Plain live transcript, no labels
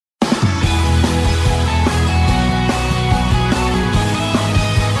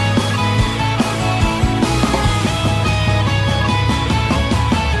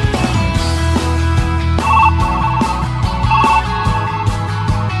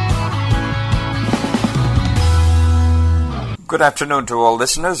Good afternoon to all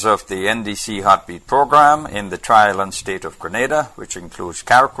listeners of the NDC Heartbeat program in the tri-island state of Grenada, which includes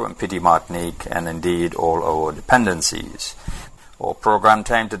Carriacou and Petite Martinique, and indeed all our dependencies. Our program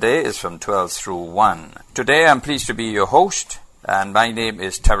time today is from 12 through 1. Today I'm pleased to be your host, and my name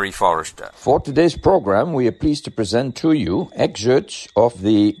is Terry Forrester. For today's program, we are pleased to present to you excerpts of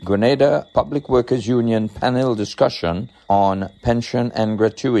the Grenada Public Workers Union panel discussion on pension and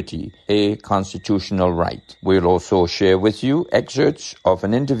gratuity, a constitutional right. We'll also share with you excerpts of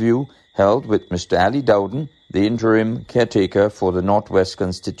an interview held with Mr. Ali Dowden, the interim caretaker for the Northwest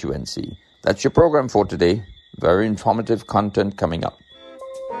constituency. That's your program for today. Very informative content coming up.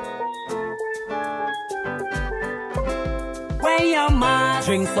 Where your man?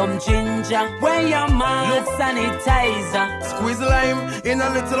 Drink some ginger. Where your man? Look sanitizer. Squeeze lime in a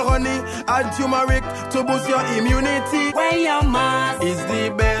little honey. Add turmeric to boost your immunity. Where your man? Is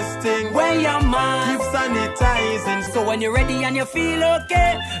the best thing. Where your man? Keep sanitizing. So when you're ready and you feel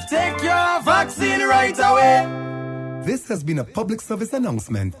okay, take your vaccine right away. This has been a public service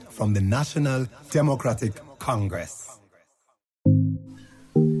announcement from the National Democratic Congress.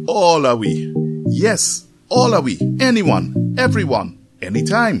 All are we. Yes, all are we. Anyone, everyone,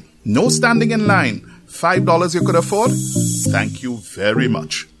 anytime. No standing in line. $5 you could afford? Thank you very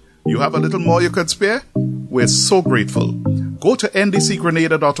much. You have a little more you could spare? We're so grateful. Go to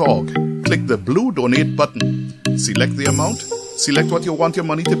ndcgrenada.org. Click the blue donate button. Select the amount. Select what you want your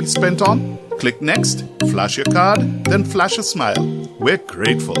money to be spent on. Click next. Flash your card. Then flash a smile. We're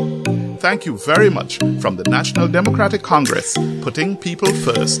grateful. Thank you very much from the National Democratic Congress, putting people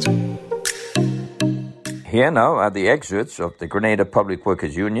first. Here now are the excerpts of the Grenada Public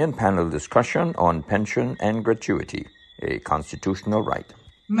Workers Union panel discussion on pension and gratuity, a constitutional right.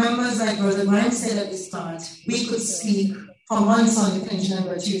 Members, like Brother Grant said at the start, we could speak for months on the pension and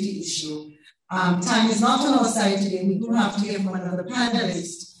gratuity issue. Time is not on our side today. We do have to hear from another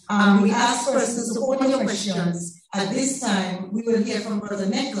panelist. We ask persons to hold your questions. At this time, we will hear from Brother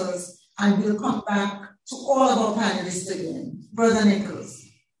Nichols, and we'll come back to all of our panelists again. Brother Nichols.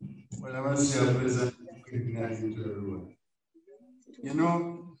 Well, I must say a pleasant evening to everyone. You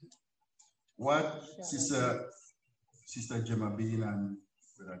know what Sister Gemma Bean and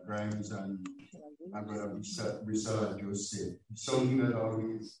Brother Grimes and Brother Brissala just said. It's something that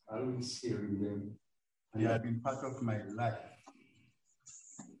always scared them, and it had been part of my life.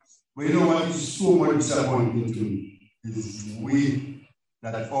 But you know what is so much disappointing to me is the way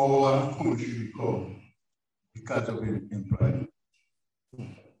that our country become because of employment.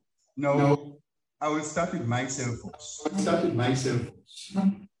 Now, I will start with myself first. I went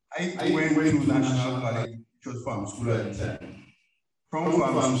to National College, which was farm school at the time. From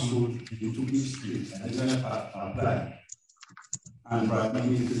farm school, it took me straight, and then I applied and brought me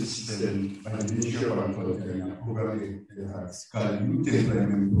into the system by the Ministry of Agriculture and a program they have called Youth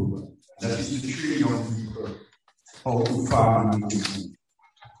Employment Program. That is to train young people how to farm and make food.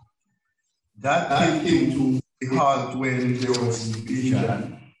 That came to a halt when there was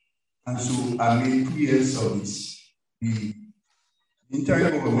inflation, and so I made 2 years service. The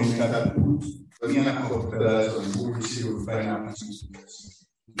entire government had put me and a couple of fellas on who received finance.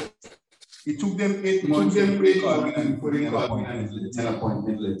 It took them 8 months to call me and put in an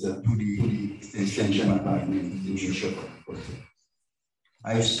appointment letter to the extension department.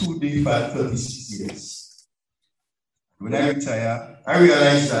 I stood there for 36 years. When I retired, I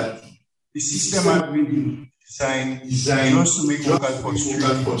realized that the system had been designed just to make workers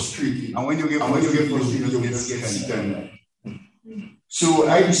frustrated. And when you get frustrated, you get sick. So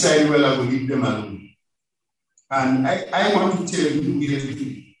I decided, well, I will leave them alone. And I want to tell you here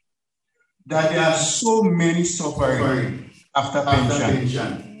that there are so many suffering after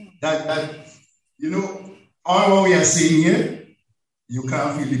pension that you know, all what we are saying here, you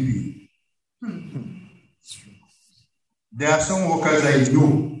can't feel the pain. There are some workers I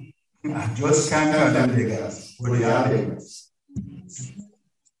know, I just can't call them beggars, but they are beggars.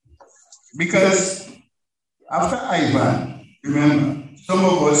 Because after Ivan, remember, some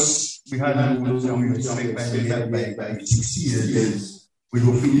of us, we had loans and we were expected by 6 years, we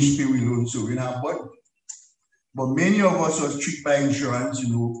will finish pay with loans, so we're not body. But many of us are tricked by insurance, you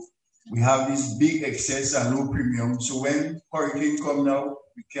know, we have this big excess and low premium, so when hurricane come now,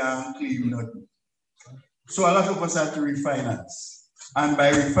 we can't claim nothing. So a lot of us have to refinance. And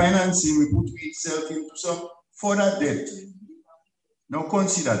by refinancing, we put itself into some further debt. Now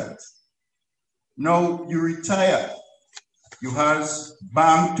consider that. Now you retire, you have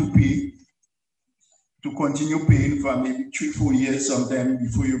bank to pay, to continue paying for maybe 3-4 years sometime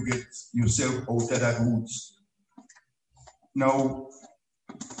before you get yourself out of that woods. Now,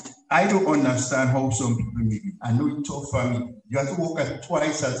 I don't understand how some people make it. I know it's tough for me. You have to work at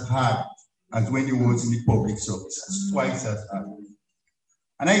twice as hard as when you was in the public service. Twice as hard.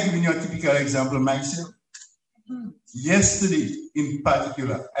 And I give you a typical example myself. Yesterday, in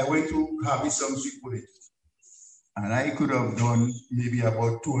particular, I went to harvest some sweet potatoes. And I could have done maybe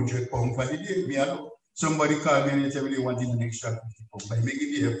about 200 pounds for the day. Me alone. Somebody called me and they said they wanted an extra 50 pounds. By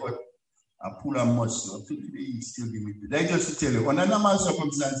making the effort, I pull a muscle. He still give me. Like just to tell you, under normal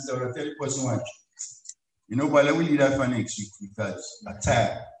circumstances, I will tell the person watch. You know, but I will leave that for next week because I'm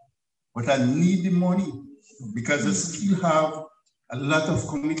tired. But I need the money because I still have a lot of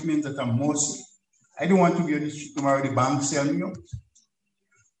commitments that I'm mostly. I don't want to be on the street tomorrow, the bank sell me out.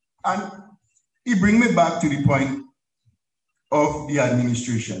 And it brings me back to the point of the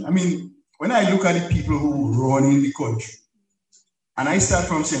administration. I mean, when I look at the people who run in the country, and I start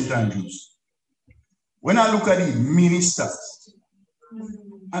from St. Andrews, when I look at the ministers,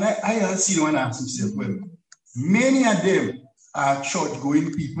 and I see the one ask myself, well, many of them are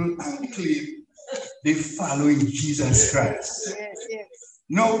church-going people and claim they follow in Jesus Christ. Yes, yes.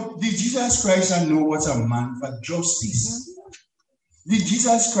 Now, did Jesus Christ know what a man for justice? Did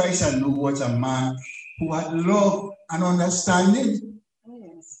Jesus Christ know what a man who had love and understanding?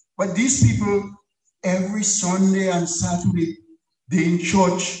 Yes. But these people, every Sunday and Saturday, they in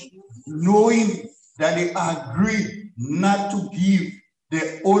church, knowing that they agree not to give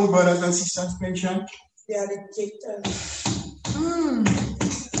their own brothers and sisters pension. They are dictators.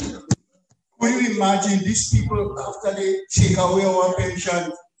 Can you imagine these people, after they take away our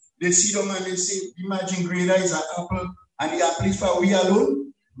pension, they sit down and they say, imagine Grenada is an apple and the apple is for we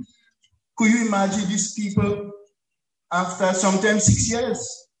alone? Could you imagine these people after sometimes 6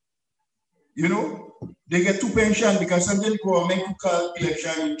 years? You know, they get 2 pensions because sometimes the government could call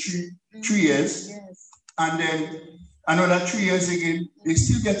election in three years. Yes. And then another 3 years again, they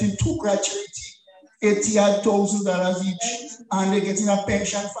still getting 2 gratuity, $80,000 each, and they're getting a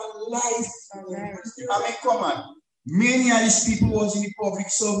pension for life. I mean, come on. Many of these people was in the public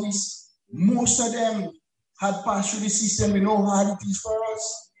service. Most of them had passed through the system. We know how hard it is for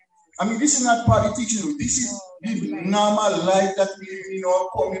us. I mean, this is not politics. You know. This is the normal life that we live in our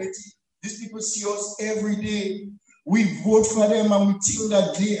community. These people see us every day. We vote for them and we think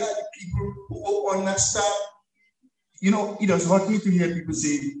that they are the people who understand. You know, it does hurt me to hear people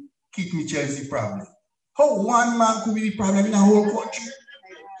say, Keith Mitchell is the problem. How one man could be the problem in a whole country?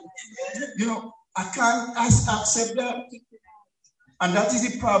 You know, I can't accept that. And that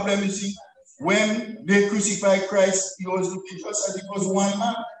is the problem, you see. When they crucified Christ, he was looking just as it was one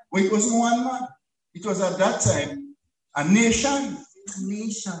man. Well, it wasn't one man. It was at that time a nation. A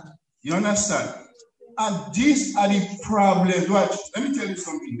nation. You understand? And these are the problems. Watch, let me tell you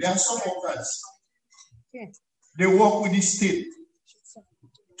something. There are some of us. They work with the state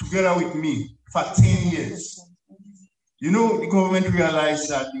together with me for 10 years. You know, the government realized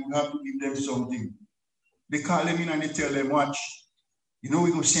that you have to give them something. They call them in and they tell them, watch, you know,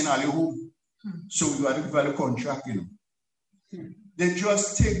 we go send all you home. So we got to give a contract, you know. They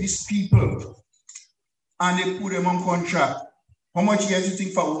just take these people and they put them on contract. How much years do you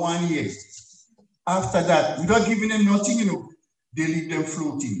think for 1 year? After that, without giving them nothing, you know, they leave them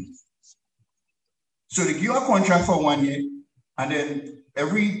floating. So they give you a contract for 1 year, and then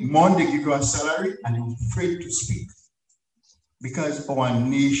every month they give you a salary, and you're afraid to speak. Because our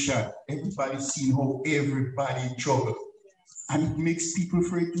nation, everybody's seeing how everybody in trouble. And it makes people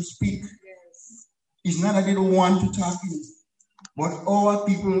afraid to speak. It's not that they don't want to talk, but our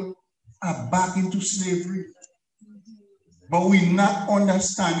people are back into slavery. But we're not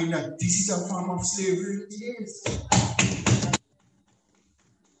understanding that this is a form of slavery.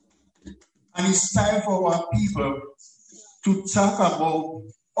 And it's time for our people to talk about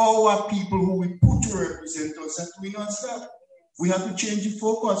our people who we put to represent us, that we not stop. We have to change the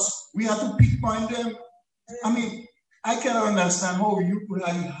focus. We have to pinpoint them. I mean, I cannot understand how you could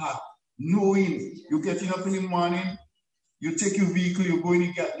have it hard, knowing you're getting up in the morning, you take your vehicle, you're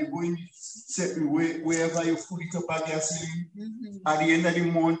going wherever you fill it up at gasoline. At the end of the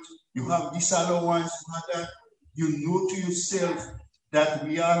month, you have this allowance, you have that. You know to yourself that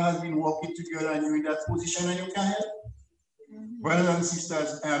we all have been working together and you're in that position and you can help. Brothers and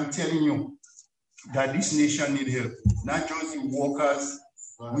sisters, I am telling you that this nation needs help. Not just the workers,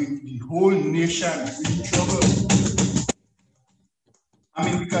 with the whole nation is in trouble. I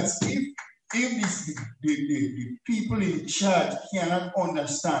mean, because if the people in charge cannot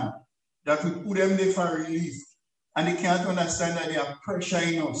understand that we put them there for relief, and they can't understand that they are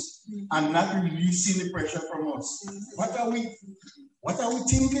pressuring us and not releasing the pressure from us, what are we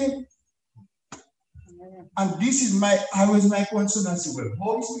thinking? And this is always my concern. I say, well,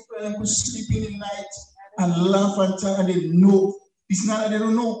 how these people could sleep in the night and laugh and talk, and they know. It's not that they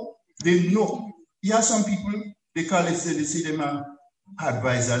don't know. They know. You have some people, they call it, they say them are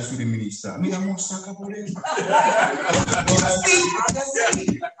advisors to the minister. I mean, I'm more stuck about it.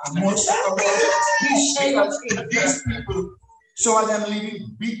 I'm more stuck about it. These people, so I am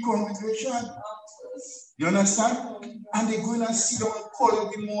leading big congregation. You understand? And they're going to sit down and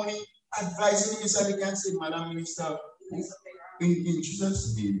call in the morning, advising me so they can say, Madam Minister, in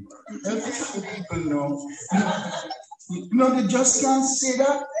Jesus' name. Help people know. No, they just can't say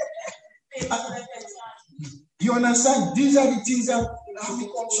that. You understand? These are the things that have me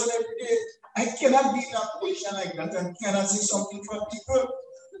concerned every day. I cannot be in a position like that and cannot say something for people.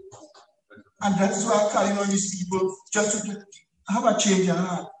 And that's why I'm calling on these people just to have a change of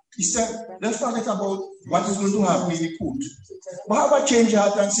heart. Instead, let's forget about what is going to happen in the court. But have a change of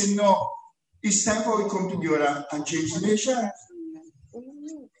heart and say, no, it's time for we come together and change the nation.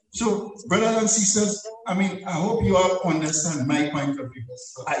 So, brothers and sisters, I mean, I hope you all understand my point of view.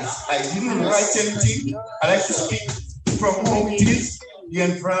 I didn't write anything. I like to speak from how it is, the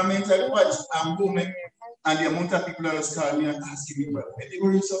environment, like what I'm doing, and the amount of people that are calling me and asking me, well, when they go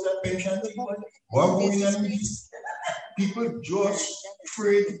inside that pension thing, what going on with this? People just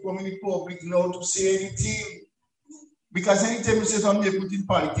afraid to come in the public now to say anything. Because anytime you say something, they put in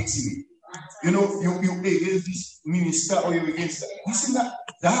politics in it. You know, you against this minister or you against that. Listen,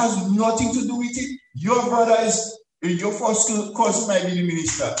 that has nothing to do with it. Your brother is, your first cousin might be the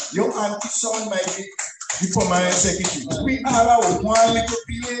minister. Your auntie son might be the permanent secretary. We all are one little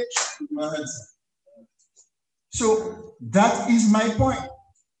village. So that is my point.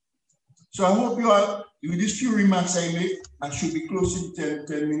 So I hope you all, with these few remarks I made, I should be close in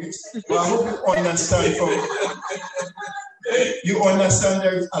 10 minutes. But I hope you understand you understand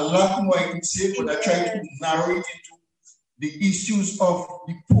there is a lot more I can say, but I try to narrow it into the issues of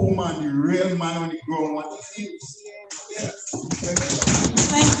the poor man, the real man on the ground, what he feels. Yeah.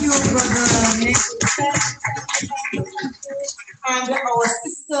 Thank you, Brother Nick. And our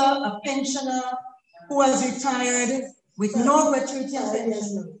sister, a pensioner who has retired with no gratuity and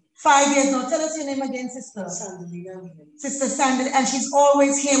pension. 5 years now. Tell us your name again, sister. Sister Sandy, and she's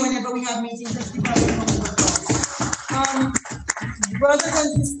always here whenever we have meetings. Brothers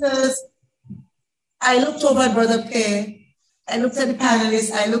and sisters, I looked over at Brother Pierre, I looked at the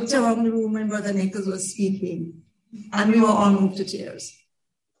panelists, I looked around the room when Brother Nichols was speaking, and we were all moved to tears.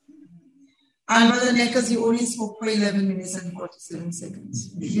 And Brother Nichols, you only spoke for 11 minutes and 47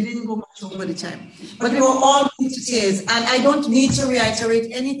 seconds. You didn't go much over the time. But we were all moved to tears, and I don't need to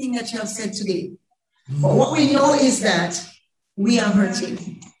reiterate anything that you have said today. But what we know is that we are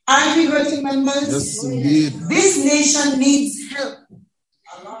hurting. Aren't we hurting, members? Yes, indeed. This nation needs help.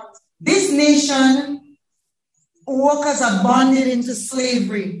 This nation, workers are bonded into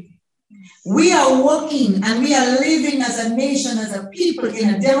slavery. We are working and we are living as a nation, as a people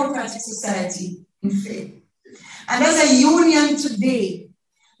in a democratic society in faith. And as a union today,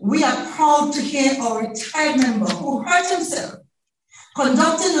 we are proud to hear our retired member who hurt himself,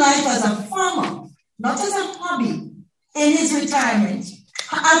 conducting life as a farmer, not as a hobby, in his retirement,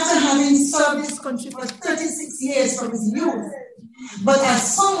 after having served this country for 36 years from his youth, but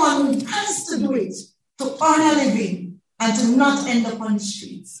as someone who has to do it to earn a living and to not end up on the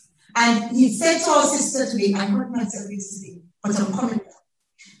streets. And he said to our sister today, I hurt myself yesterday, but I'm coming back.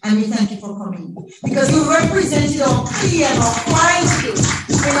 And we thank you for coming. Because you represented our plea and our cry today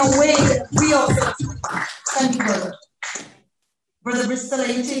in a way that we also thank you, brother. Brother Bristol, are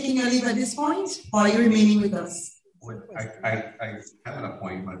you taking your leave at this point, or are you remaining with us? Well, I have an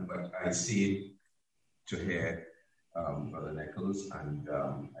appointment, but I stayed to hear Brother Nichols, and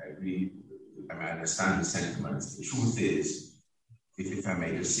I agree. I mean, I understand the sentiments. The truth is, if I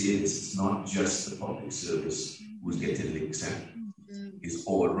may just say this, it's not just the public service who's getting licks in. It's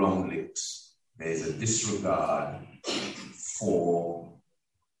all round licks. There's a disregard for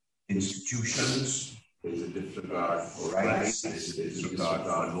institutions. There's a disregard for rights. There's a disregard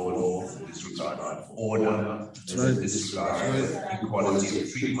for law. There's a disregard for order. There's a disregard for equality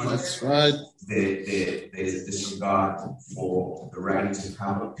of treatment. That's right. There's a disregard for the right to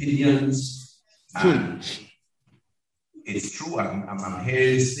have opinions. And it's true. I'm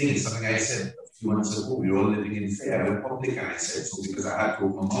hearing this thing. It's something I said a few months ago. We were all living in fear. I went public and I said so because I had to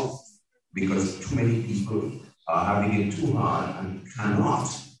open my mouth. Because too many people are having it too hard and cannot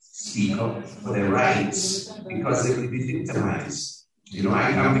speak up for their rights because they will be victimized. You know,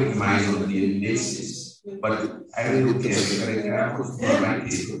 I can victimize on a daily basis, but I really don't care because I can put food on my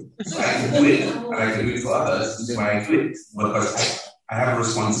table. So I can do it, and I can do it for others. That's why I do it, because I have a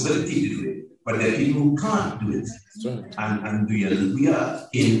responsibility to do it. but there are people who can't do it. And we are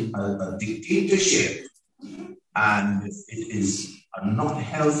in a dictatorship, and it is not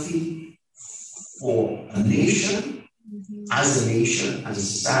healthy for a nation, as a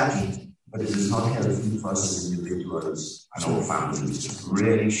society, but it is not healthy for us as individuals and our families. It's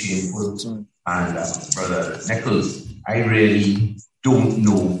really shameful. And Brother Nichols, I really don't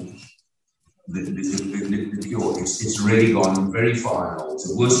know the cure. It's really gone very far now. It's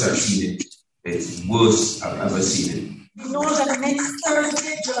the worst I've seen it. It's worse I've ever seen it. We know that next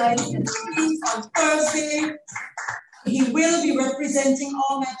Thursday, July 15th, on Thursday, he will be representing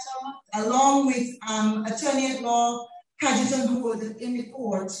All Matter along with Attorney at Law Cajetan Hood in the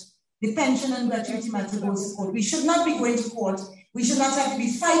court. The pension and gratuity matter goes to court. We should not be going to court. We should not have to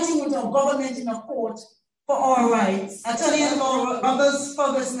be fighting with our government in a court for our rights. Attorney at Law, others,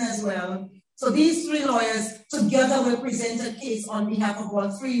 Ferguson as well. So these three lawyers together will present a case on behalf of all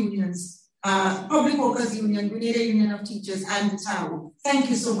three unions, Public Workers Union, Grenada Union of Teachers, and the TAU. Thank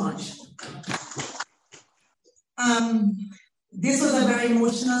you so much. This was a very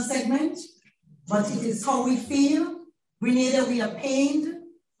emotional segment, but it is how we feel. Grenada, we are pained,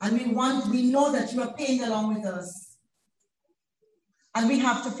 and we know that you are pained along with us. And we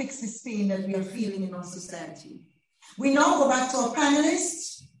have to fix this pain that we are feeling in our society. We now go back to our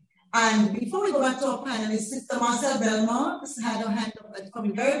panelists. And before we go back to our panelists, Sister Marcel Belmont had her hand up from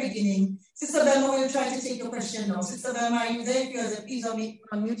the very beginning. Sister Belmont will try to take your question now. Sister Belmont, are you there? If you're there, please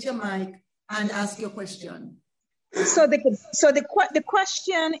unmute your mic and ask your question. So the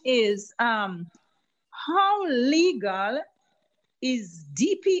question is, how legal is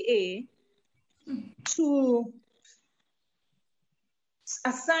DPA to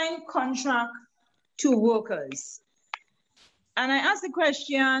assign contract to workers? And I asked the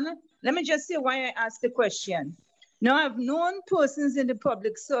question, let me just say why I asked the question. Now, I've known persons in the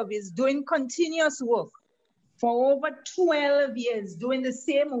public service doing continuous work for over 12 years, doing the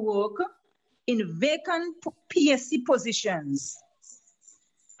same work in vacant PSC positions.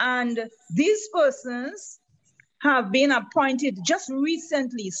 And these persons have been appointed just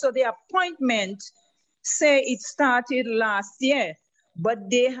recently. So the appointment, say it started last year, but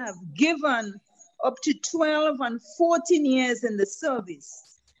they have given up to 12 and 14 years in the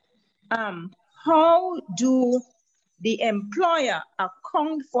service. How do the employer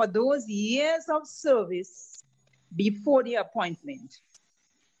account for those years of service before the appointment?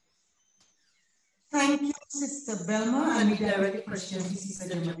 Thank you, Sister Belma. And we direct the question to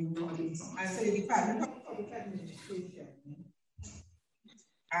Sister Belma. I say the Department of Public Administration,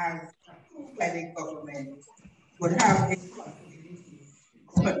 as approved by the government, would have responsibility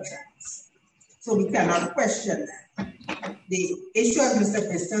for contracts. So we cannot question that. The issue, as Mr.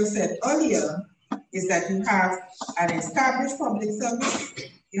 Bristol said earlier, is that you have an established public service,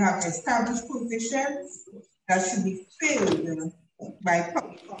 you have established positions that should be filled by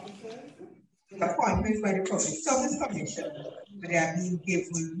public officers, with appointments by the Public Service Commission, where they are being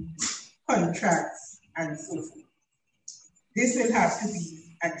given contracts and so forth. This will have to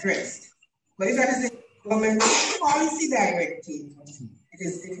be addressed. But if that is a government policy directive, it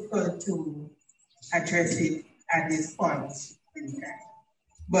is difficult to address it at this point in time.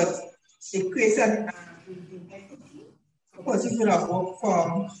 But it creates an equity. Of course, people have worked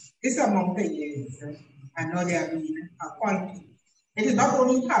for this amount of years, and now they are being appointed. It is not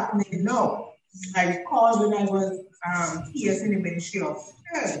only happening now. I recall when I was PS in the Ministry of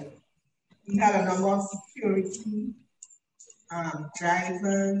Health, we had a number of security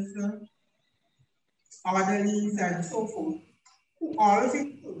drivers, orderlies, and so forth, who always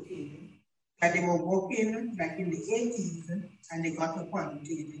reported that they were working back in the 80s and they got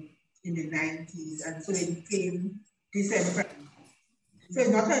appointed in the 90s, and so they became disenfranchised. So it's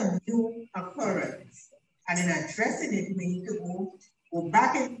not a new occurrence. And in addressing it, we need to go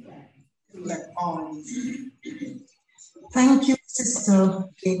back in time to look at all these. Thank you, Sister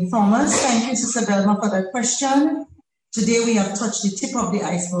Jane Thomas. Thank you, Sister Belma, for that question. Today we have touched the tip of the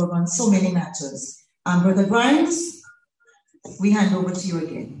iceberg on so many matters. Brother Grimes, we hand over to you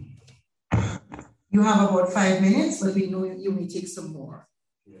again. You have about 5 minutes, but we know you may take some more.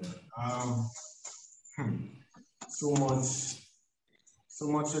 Yeah. So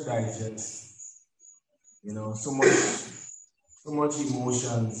much to digest. You know, so much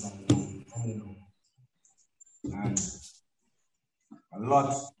emotions, and a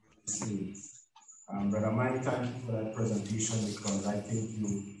lot to say. Brother Mike, thank you for that presentation, because I think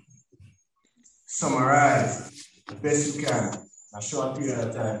you summarized the best you can in a short period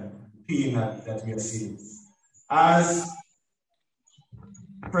of time, pain that we are seeing. As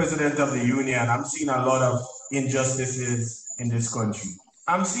President of the Union, I'm seeing a lot of injustices in this country.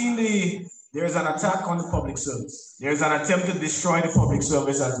 I'm seeing the there is an attack on the public service. There is an attempt to destroy the public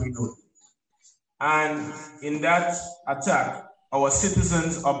service as we know it. And in that attack, our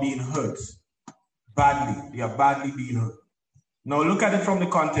citizens are being hurt badly. They are badly being hurt. Now look at it from the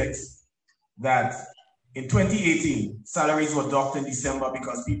context that in 2018, salaries were docked in December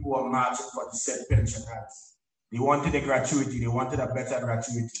because people were marching for the said pension hikes. They wanted a gratuity. They wanted a better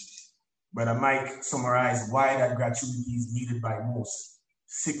gratuity. Brother Mike summarized why that gratuity is needed by most.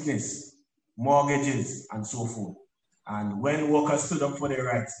 Sickness, mortgages, and so forth. And when workers stood up for their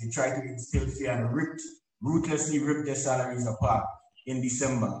rights, they tried to instill fear and ruthlessly ripped their salaries apart in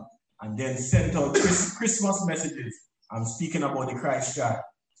December, and then sent out Christmas messages. I'm speaking about the Christ child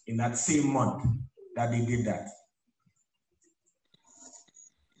in that same month that they did that.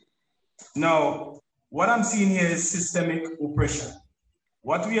 Now, what I'm seeing here is systemic oppression.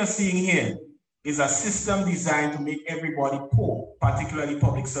 What we are seeing here is a system designed to make everybody poor, particularly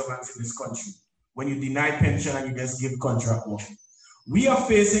public servants in this country. When you deny pension and you just give contract work. We are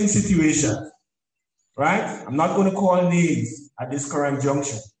facing situations, right? I'm not going to call names at this current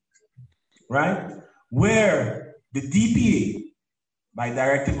junction, right? Where the DPA, by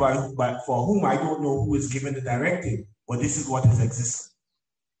directive for whom I don't know who is given the directive, but this is what is existing.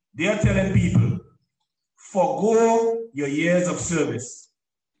 They are telling people, forgo your years of service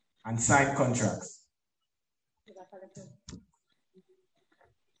and sign contracts.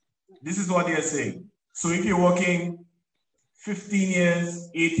 This is what they are saying. So if you're working 15 years,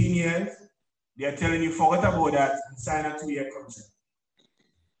 18 years, they are telling you, forget about that and sign a 2-year contract.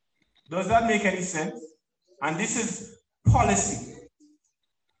 Does that make any sense? And this is policy.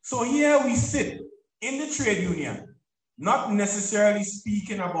 So here we sit in the trade union, not necessarily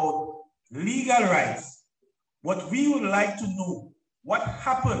speaking about legal rights, but we would like to know what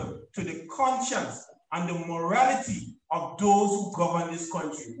happened to the conscience and the morality of those who govern this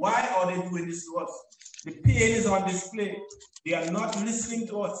country. Why are they doing this to us? The pain is on display. They are not listening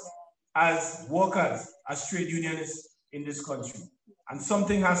to us as workers, as trade unionists in this country. And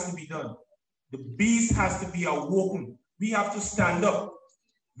something has to be done. The beast has to be awoken. We have to stand up.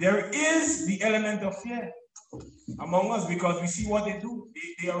 There is the element of fear among us because we see what they do.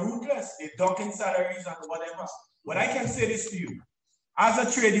 They are ruthless. They dock in salaries and whatever. But I can say this to you, as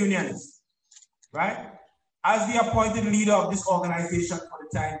a trade unionist, right? As the appointed leader of this organization for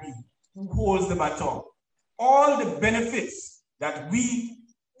the time being, who holds the baton, all the benefits that we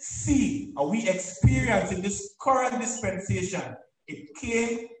see or we experience in this current dispensation, it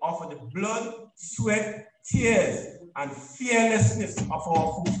came off of the blood, sweat, tears, and fearlessness of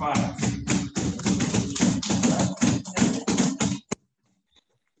our forefathers.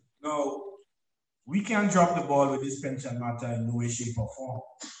 Now, we can't drop the ball with this pension matter in no way, shape, or form,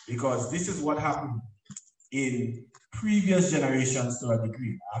 because this is what happened in previous generations to a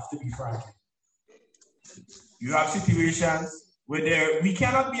degree. I have to be frank. You have situations where we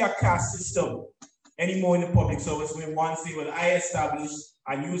cannot be a caste system anymore in the public service when one say, well, I established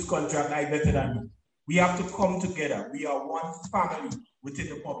and use contract, I better than you. We have to come together. We are one family within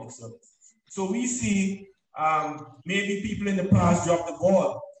the public service. So we see maybe people in the past drop the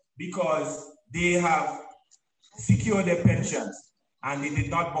ball because they have secured their pensions and they did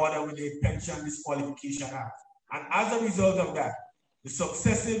not bother with the Pension Disqualification Act. And as a result of that, the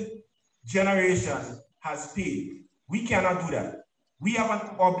successive generation has paid. We cannot do that. We have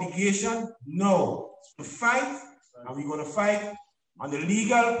an obligation now to fight, and we're going to fight on the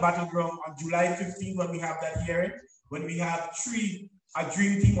legal battleground on July 15th when we have that hearing, when we have a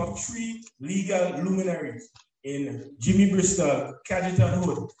dream team of 3 legal luminaries in Jimmy Bristol, Cajetan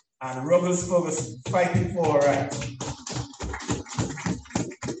Hood, and Ruggles Ferguson fighting for our rights.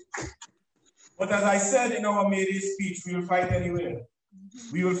 But as I said in our May Day speech, we will fight anywhere.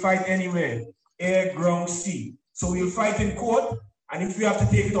 We will fight anywhere, air, ground, sea. So we will fight in court, and if we have to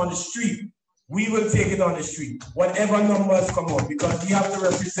take it on the street, we will take it on the street, whatever numbers come out, because we have to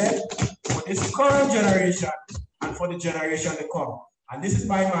represent for this current generation and for the generation to come. And this is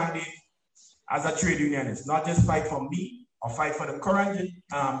my mandate as a trade unionist, not just fight for me or fight for the current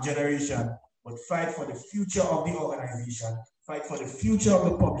generation, but fight for the future of the organization, fight for the future of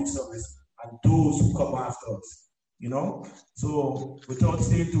the public service and those who come after us, you know? So without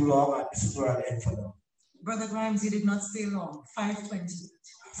staying too long, this is where I end for now. Brother Grimes, you did not stay long, 5:20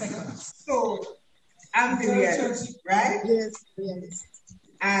 seconds. So I'm the realist, right? Yes, yes.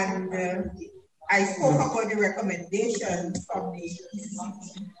 And I spoke about the recommendations from the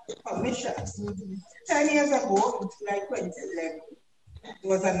commission. 10 years ago, in July 2011, there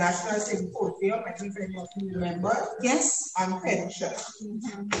was a national symposium, I think you remember? Yes. On pension,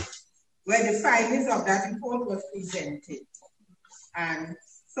 where the findings of that report was presented. And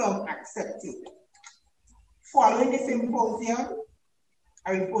some accepted. Following the symposium,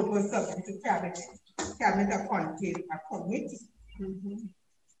 a report was submitted to Cabinet. Cabinet appointed a committee.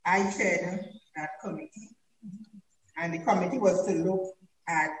 I chaired that committee. And the committee was to look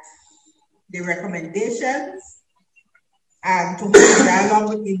at the recommendations and to hold a dialogue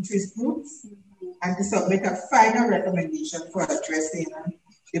with interest groups and to submit a final recommendation for addressing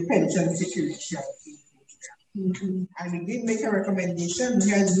the pension situation. And we did make a recommendation. We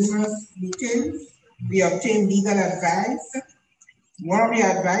had numerous meetings. We obtained legal advice. One of the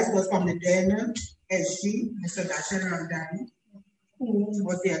advice was from the then SG, Mr. Dasha Ramdani, who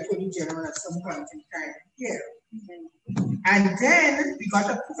was the Attorney General at some point in time here. And then we got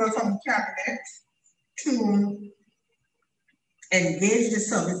approval from Cabinet to engage the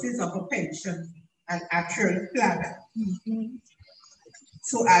services of a pension and actuary planner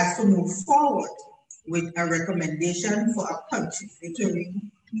so as to move forward with a recommendation for a contributory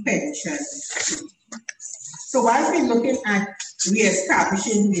pension. So while we're looking at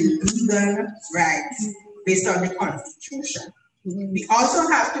re-establishing the legal rights based on the Constitution, we also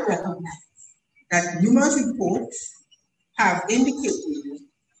have to recognize that numerous reports have indicated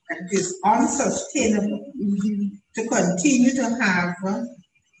that it is unsustainable to continue to have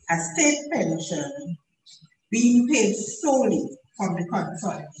a state pension being paid solely from the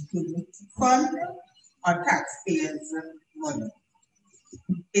consolidated fund or taxpayers' money.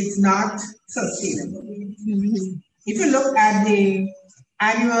 It's not sustainable. If you look at the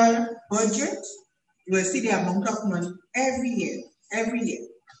annual budget, you will see the amount of money every year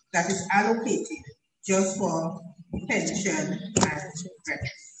that is allocated just for pension and pension.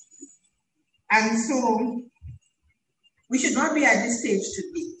 And so we should not be at this stage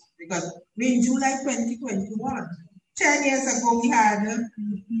today because we're in July 2021. 10 years ago, we had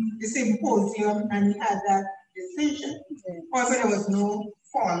the symposium and we had that decision. Also, there was no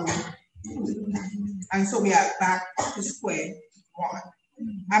follow. And so we are back to square one.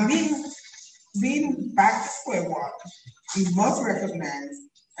 And being back to square one, we must recognize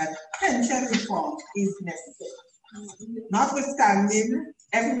that pension reform is necessary. Notwithstanding,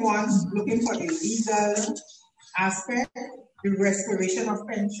 everyone's looking for the legal aspect, the restoration of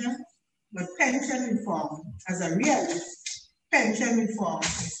pension, but pension reform, as a realist, pension reform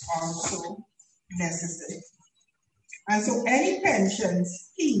is also necessary. And so any pension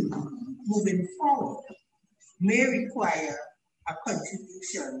scheme moving forward may require a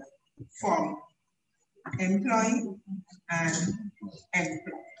contribution from employee and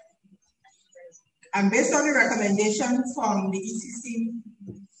employer. And based on the recommendation from the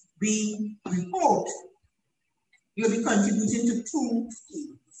ECCB report, you'll be contributing to two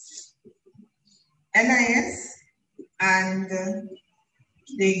schemes, NIS and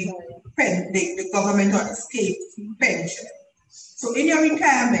the government or the state pension. So in your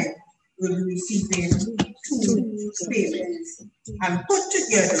retirement, you'll be receiving two payments, and put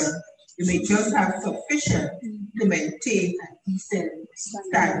together, you may just have sufficient to maintain a decent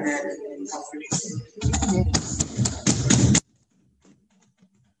standard of living.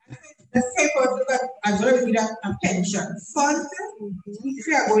 Let's say as well with a pension fund, if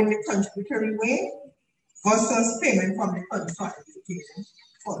you are going the contributory way versus payment from the consolidated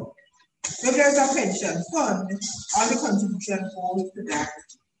fund. So if there's a pension fund, all the contribution goes to that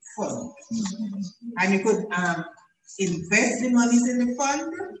fund. And you could invest the monies in the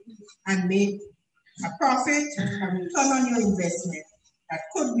fund and make a profit and return on your investment that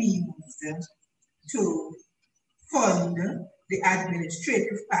could be used to fund the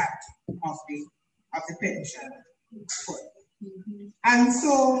administrative part of the pension fund. And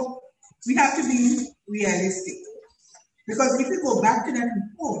so we have to be realistic, because if we go back to that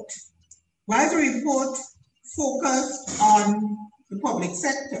report, while the report focused on the public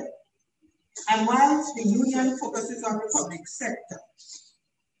sector, and while the union focuses on the public sector,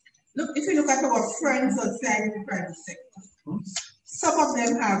 look, if you look at our friends outside the private sector, some of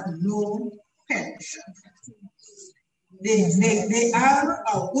them have no pension. They are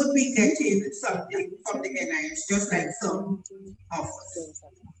or would be getting something from the NIS, just like some of us.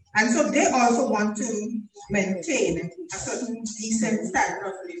 And so they also want to maintain a certain decent standard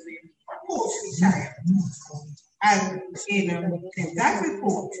of living post-retirement. And in that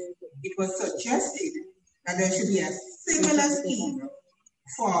report, it was suggested that there should be a similar scheme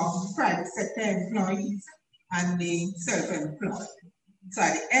for private sector employees and the self-employed. So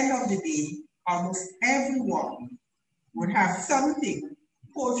at the end of the day, almost everyone would have something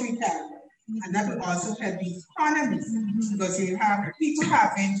post-retirement, and that would also help the economy, because you have people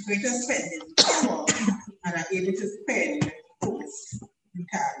having greater spending power and are able to spend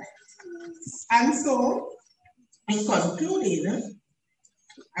post-retirement. And so, in concluding,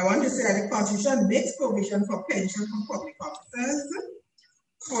 I want to say that the Constitution makes provision for pension from public officers.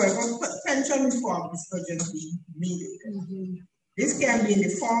 However, pension reform is urgently needed. This can be in the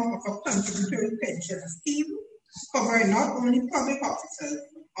form of a contributory pension scheme covering not only public officers,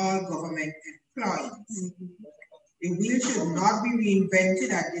 but all government employees. The wheel should not be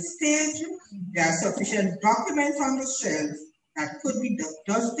reinvented at this stage. There are sufficient documents on the shelf that could be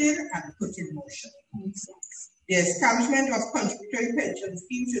dusted and put in motion. The establishment of contributory pension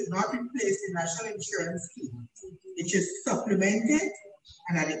schemes should not replace the national insurance scheme. It should supplement it,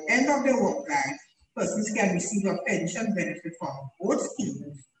 and at the end of their work life, persons can receive a pension benefit from both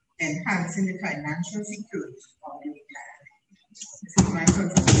schemes, enhancing the financial security of the retirement. This is my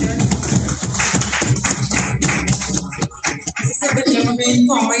contribution.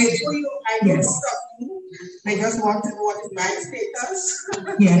 Yes. I just want to know what is my status.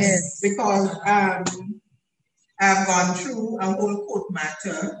 Yes. Because I've gone through a whole court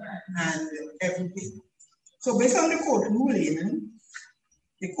matter and everything. So based on the court ruling,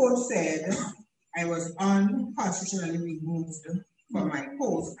 the court said I was unconstitutionally removed from my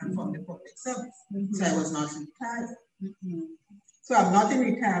post and from the public service. So I was not retired. So I'm not in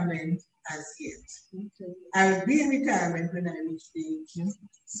retirement as yet. I'll be in retirement when I reach age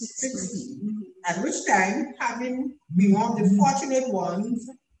 60, at which time, having been one of the fortunate ones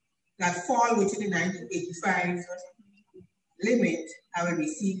that fall within the 1985 limit, I will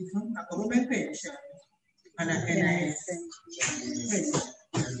receive a government pension and an NIS pension.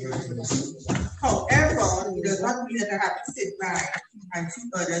 However, it does not mean that I have to sit by and see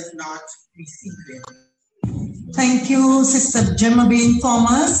others not receive it. Thank you, Sister Gemma Bain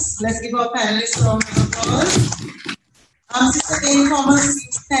Thomas. Let's give our panelists a round of applause. Sister Bain Thomas,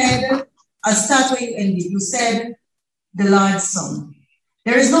 you said, I'll start where you ended. You said the large sum.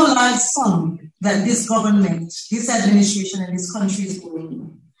 There is no large sum that this government, this administration, and this country is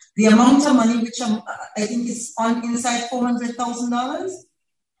owing. The amount of money, which I think is on inside $400,000,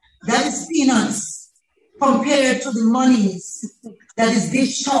 that is peanuts compared to the monies that is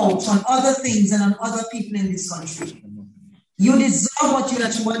dished out on other things and on other people in this country. You deserve what you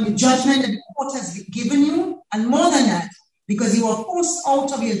actually want, the judgment that the court has given you, and more than that, because you were forced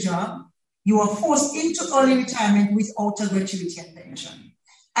out of your job, you were forced into early retirement without a gratuity and pension.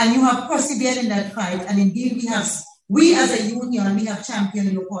 And you have persevered in that fight, and indeed we as a union, we have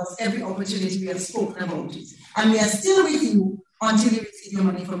championed your cause every opportunity we have spoken about it. And we are still with you until you receive your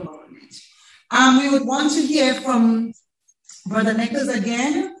money from government. We would want to hear from Brother Neckles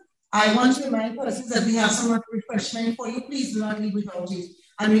again. I want to remind persons that we have some refreshment for you. Please do not leave without it.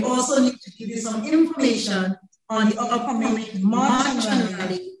 And we also need to give you some information on the upcoming March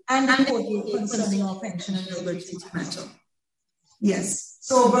rally and the court concerning our pension and gratuity matter. Yes.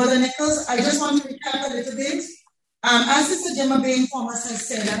 So, Brother Neckles, I just want to recap a little bit. As Sister Gemma Bain Thomas has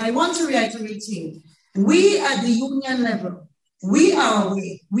said, and I want to reiterate here, we at the union level, we are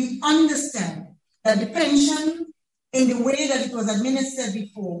aware, we understand that the pension in the way that it was administered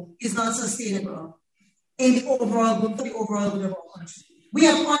before is not sustainable in the overall good, for the overall good of our country. We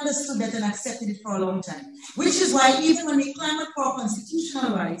have understood that and accepted it for a long time, which is why even when we clamored for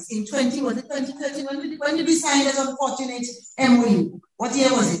constitutional rights in 2013, when did we sign that unfortunate MOU? What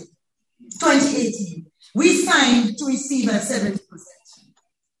year was it? 2018. We signed to receive at 70%.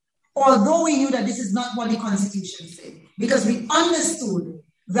 Although we knew that this is not what the Constitution said, because we understood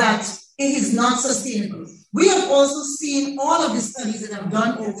that it is not sustainable. We have also seen all of the studies that have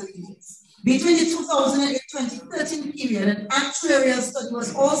done over the years. Between the 2008-2013 period, an actuarial study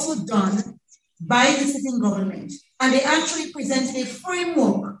was also done by the sitting government, and they actually presented a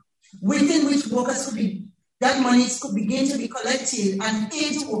framework within which workers could be, that monies could begin to be collected and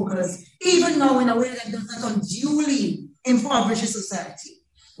paid to workers, even now in a way that does not unduly impoverish society.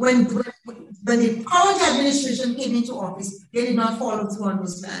 When the current administration came into office, they did not follow through on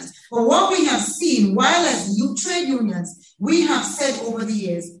those plans. But what we have seen, while as trade unions, we have said over the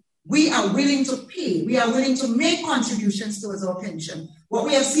years, we are willing to pay, we are willing to make contributions towards our pension. What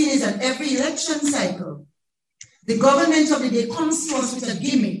we have seen is that every election cycle, the government of the day comes to us with a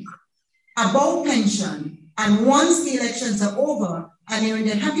gimmick about pension, and once the elections are over and they're in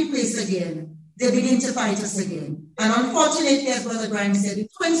their happy place again, they begin to fight us again. And unfortunately, as Brother Grimes said, in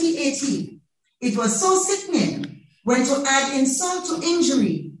 2018, it was so sickening when, to add insult to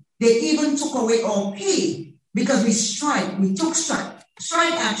injury, they even took away our pay because we took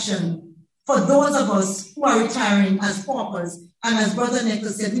strike action for those of us who are retiring as paupers. And as Brother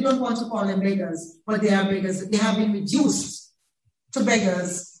Neckles said, we don't want to call them beggars, but they are beggars. They have been reduced to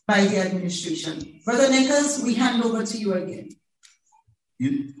beggars by the administration. Brother Neckles, we hand over to you again.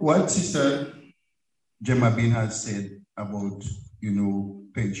 What Sister Gemma Bain has said about,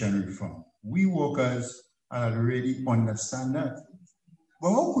 pension reform. We workers already understand that. But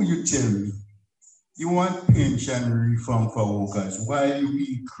how could you tell me you want pension reform for workers while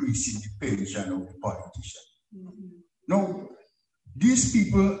you increasing the pension of the politician? No, these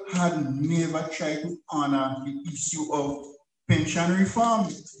people had never tried to honor the issue of pension reform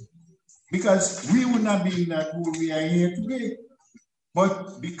because we would not be in that mood we are here today.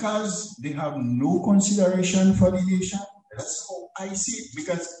 But because they have no consideration for the nation, that's how I see it.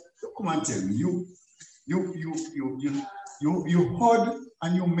 Because come and tell me, you heard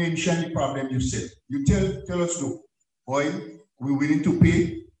and you mentioned the problem you said. You tell us, no, boy, we're willing to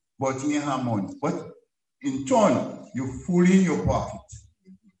pay, but you have money. But in turn, you full in your pocket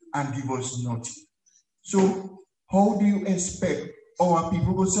and give us nothing. So how do you expect our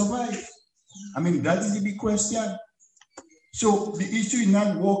people to survive? I mean, that is the big question. So the issue is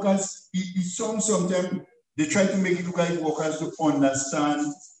not workers. Sometimes they try to make it look like workers to understand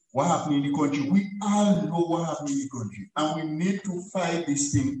what happened in the country. We all know what happened in the country, and we need to fight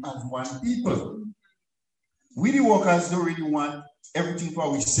this thing as one people. We the workers don't really want everything for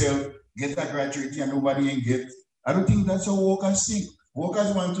ourselves, get a gratuity and nobody ain't get. I don't think that's how workers think.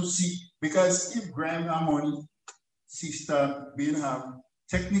 Workers want to see, because if Graham have money, sister being have,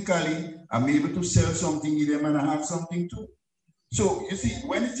 technically I'm able to sell something to them and I have something too. So you see,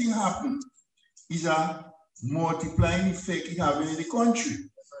 when the thing happens, is a multiplying effect it having in the country.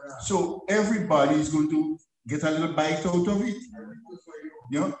 So everybody is going to get a little bite out of it.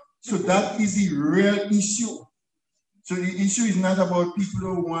 You know? So that is the real issue. So the issue is not about people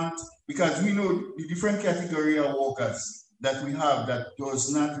who want, because we know the different category of workers that we have that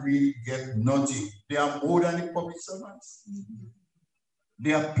does not really get nothing. They are more than the public servants.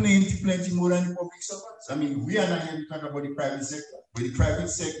 They are plenty more than the public servants. I mean, we are not here to talk about the private sector, but the private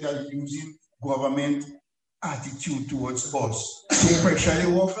sector is using government attitude towards us to pressure the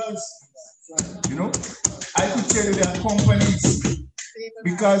workers. You know, I could tell you there are companies,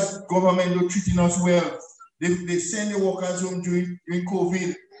 because government are treating us well, they send the workers home during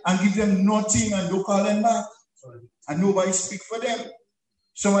COVID and give them nothing and don't call them back. And nobody speak for them.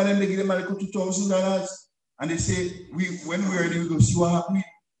 Some of them, they give them like $2,000 and they say, when we're ready, we go see what happened.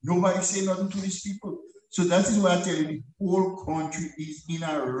 Nobody say nothing to these people. So that is why I tell you, the whole country is in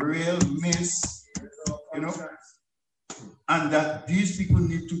a real mess, you know, and that these people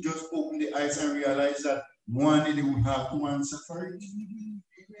need to just open the eyes and realize that one day they would have to answer for it.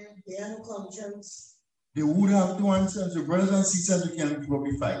 They have no conscience. They would have to answer. So brothers and sisters, we can't give up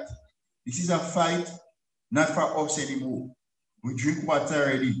a fight. This is a fight not for us anymore. We drink water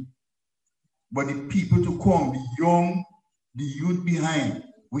already. But the people to come, the young, the youth behind,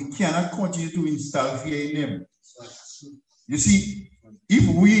 we cannot continue to install fear in them. You see, if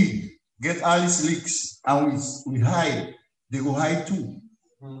we get all these leaks and we hide, they go hide too.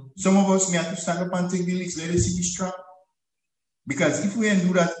 Some of us may have to stand up and take the leaks, let us see this trap. Because if we ain't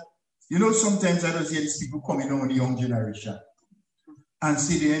do that, you know, sometimes I just hear these people coming on the young generation and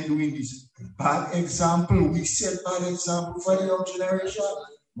say they ain't doing this. Bad example. We set bad example for the young generation.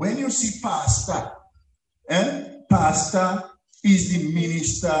 When you see pastor, pastor is the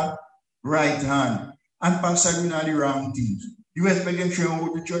minister right hand, and pastor doing all the wrong things. You expect them children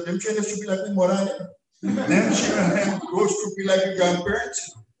go to church, them children should be like the mother. Them children go to be like the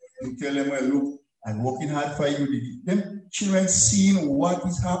grandparents. You tell them, well, look, I'm working hard for you. Them children seeing what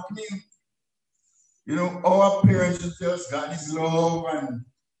is happening. You know, our parents will tell us God is love and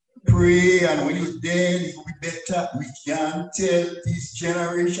pray, and when you're dead, it will be better. We can't tell this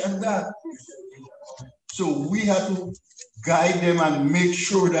generation that. So we have to guide them and make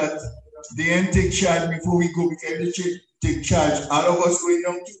sure that they ain't take charge before we go. We can take charge. All of us going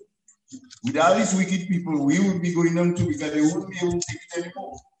down too. With all these wicked people, we would be going down too, because they wouldn't be able to take it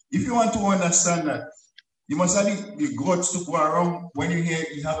anymore. If you want to understand that, you must have the guts to go around when you hear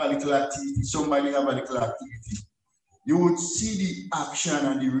you have a little activity, somebody have a little activity. You would see the action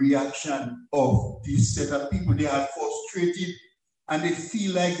and the reaction of this set of people. They are frustrated and they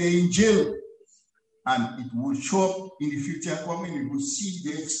feel like they're in jail. And it will show up in the future coming. You will see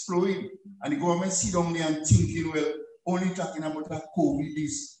they're exploring. And the government sit down there and thinking, well, only talking about that COVID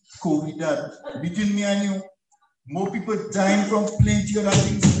this, COVID that. Between me and you, more people dying from plenty of other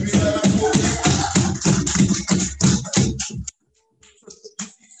things than COVID.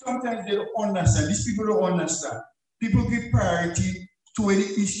 Sometimes they don't understand. These people don't understand. People give priority to where the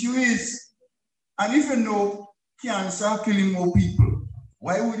issue is. And if you know cancer killing more people,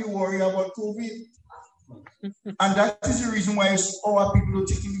 why would you worry about COVID? And that is the reason why our people are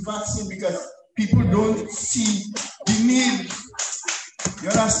taking the vaccine, because people don't see the need. You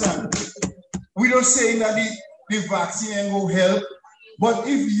understand? We don't say that the vaccine ain't going to help, But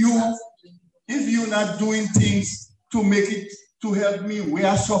if you're not doing things to make it, to help me, we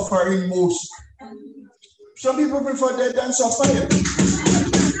are suffering most. Some people prefer death than suffering.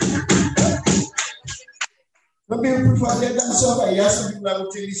 Some people prefer death than suffering. Yes, some people have to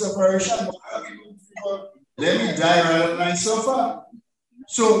take the separation. Let me die rather than suffer.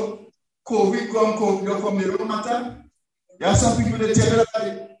 So, COVID don't come, it don't matter. There are some people that tell me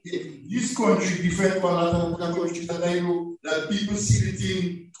that this country different from other countries that I know, that people see the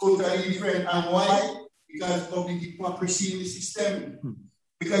thing totally different. And why? Because of the hypocrisy in the system.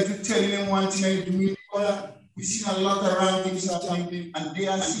 Because you're telling them one thing and you're doing another. We've seen a lot around things happening, and they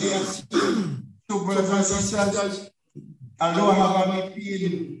are seeing. So, brothers and sisters, I don't have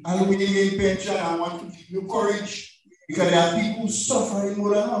any pain, pension. I want to give you courage because there are people suffering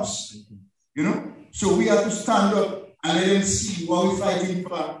more than us. You know? So we have to stand up and let them see what we're fighting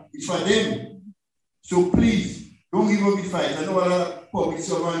for. It's for them. So please, don't give up the fight. I know a lot of public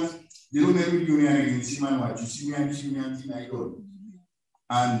servants, they don't make with union again. See my watch. You see me and this union thing I do.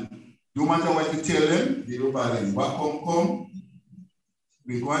 And no matter what you tell them, they don't bother them. What come,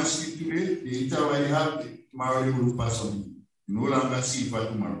 we go and sleep today, they eat what they have, tomorrow they will pass on you. No longer see for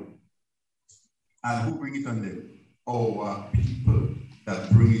tomorrow. And who bring it on them? Our people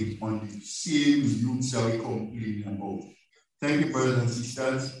that bring it on the same youths that we complain about. Thank you, brothers and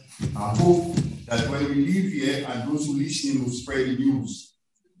sisters. I hope that when we leave here and those who listen will spread the news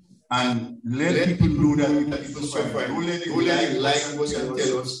and let people know that people suffer. Don't let them lie us and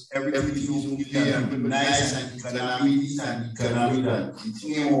tell us everything is okay and nice and economic. It's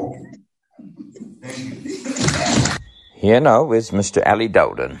not working. Thank you. Here now is Mr. Ali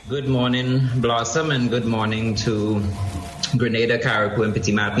Dowden. Good morning, Blossom, and good morning to Grenada, Carriacou, and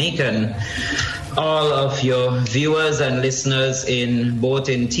Petit Martinique, and all of your viewers and listeners both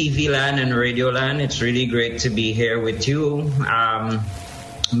in TV land and radio land. It's really great to be here with you.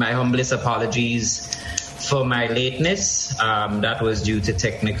 My humblest apologies for my lateness. That was due to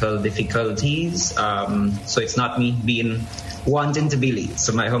technical difficulties. So it's not me wanting to be late.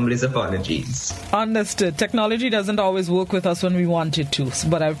 So my humblest apologies. Understood. Technology doesn't always work with us when we want it to,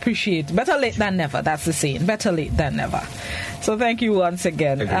 but I appreciate. Better late than never. That's the saying. Better late than never. So thank you once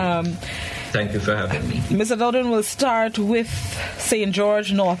again. Thank you for having me. Mr. Dowden, will start with St.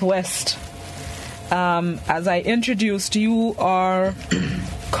 George Northwest. As I introduced, you are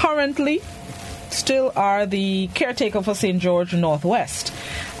currently still are the caretaker for St. George Northwest.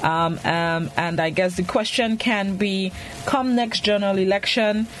 And I guess the question can be, come next general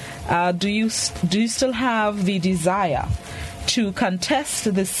election, do you still have the desire to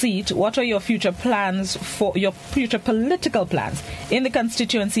contest the seat? What are your future plans for your future political plans in the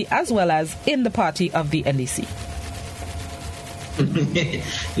constituency as well as in the party of the NDC?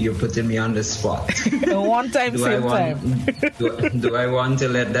 You're putting me on the spot. One time, same time. Do I want to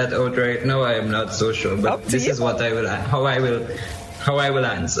let that out right now? I am not so sure, but this is what how I will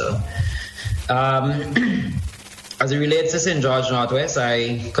answer. As it relates to St. George Northwest,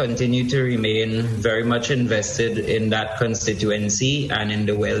 I continue to remain very much invested in that constituency and in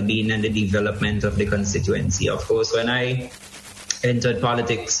the well-being and the development of the constituency. Of course, when I entered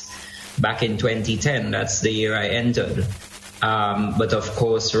politics back in 2010, that's the year I entered. But of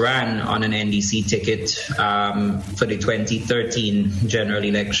course ran on an NDC ticket for the 2013 general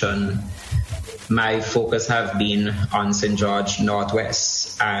election. My focus have been on St. George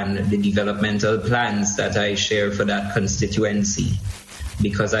Northwest and the developmental plans that I share for that constituency,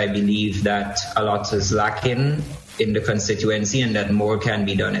 because I believe that a lot is lacking in the constituency and that more can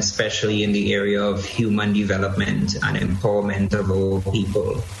be done, especially in the area of human development and empowerment of our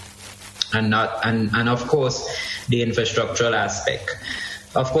people. And of course, the infrastructural aspect.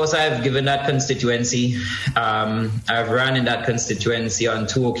 Of course, I've given that constituency, I've run in that constituency on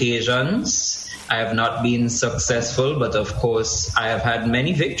 2 occasions. I have not been successful, but of course, I have had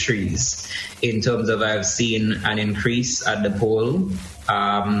many victories in terms of I've seen an increase at the poll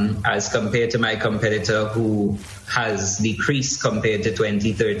as compared to my competitor who has decreased compared to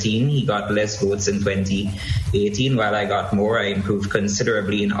 2013. He got less votes in 2018, while I got more. I improved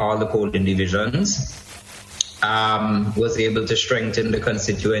considerably in all the polling divisions. Was able to strengthen the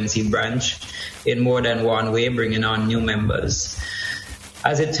constituency branch in more than one way, bringing on new members.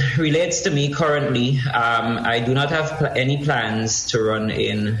 As it relates to me currently, I do not have any plans to run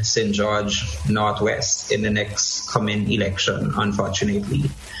in St. George Northwest in the next coming election, unfortunately.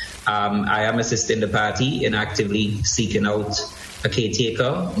 I am assisting the party in actively seeking out a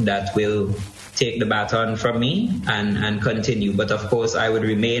caretaker that will take the baton from me and continue. But of course, I would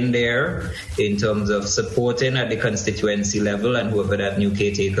remain there in terms of supporting at the constituency level and whoever that new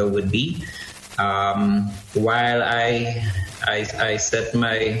caretaker would be. While I set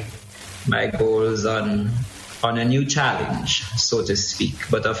my goals on a new challenge, so to speak.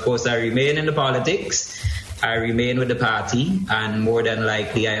 But of course, I remain in the politics. I remain with the party, and more than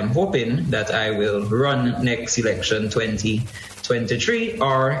likely, I am hoping that I will run next election 2023,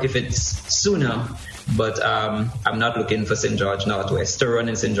 or if it's sooner. But I'm not looking for St. George Northwest to run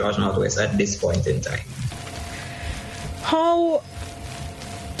in St. George Northwest at this point in time. How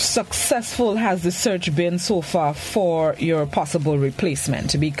successful has the search been so far for your possible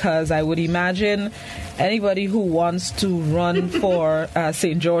replacement? Because I would imagine anybody who wants to run for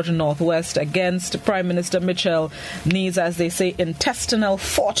St. George Northwest against Prime Minister Mitchell needs, as they say, intestinal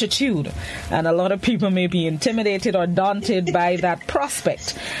fortitude. And a lot of people may be intimidated or daunted by that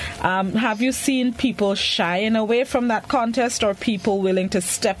prospect. Have you seen people shying away from that contest, or people willing to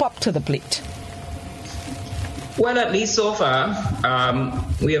step up to the plate? Well, at least so far,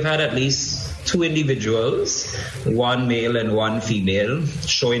 we have had at least 2 individuals, one male and one female,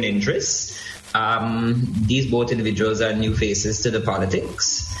 showing interest. These both individuals are new faces to the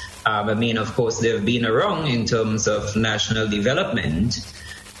politics. I mean, of course, they've been around in terms of national development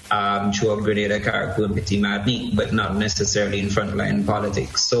through Grenada, Carriacou, and Petit Martinique, but not necessarily in frontline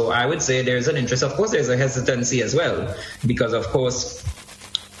politics. So I would say there's an interest. Of course, there's a hesitancy as well, because, of course,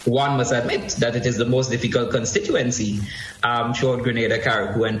 one must admit that it is the most difficult constituency throughout Grenada,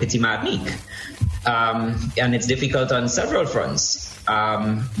 Carriacou, and Petit Martinique. And it's difficult on several fronts.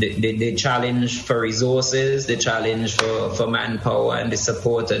 The challenge for resources, the challenge for manpower and the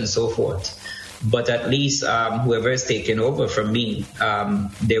support and so forth. But at least whoever is taking over from me,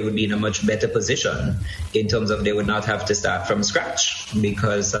 they would be in a much better position in terms of they would not have to start from scratch,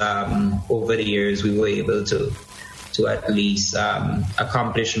 because over the years we were able to at least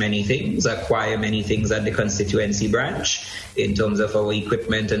accomplish many things, acquire many things at the constituency branch in terms of our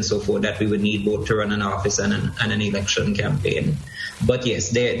equipment and so forth that we would need both to run an office and an election campaign. But yes,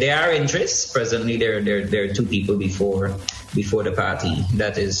 there are interests. Presently, there are 2 people before the party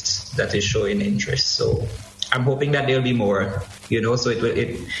that is showing interest. So I'm hoping that there'll be more. So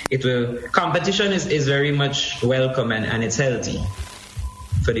it will. Competition is very much welcome and it's healthy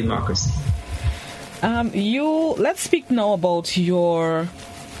for democracy. Let's speak now about your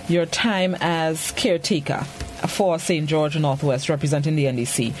time as caretaker for St. George Northwest, representing the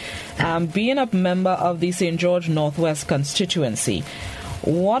NDC. Being a member of the St. George Northwest constituency,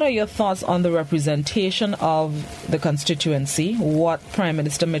 what are your thoughts on the representation of the constituency, what Prime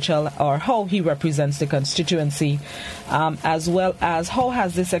Minister Mitchell, or how he represents the constituency, as well as how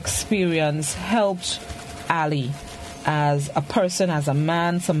has this experience helped Ali as a person, as a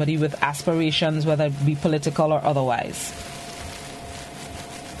man, somebody with aspirations, whether it be political or otherwise?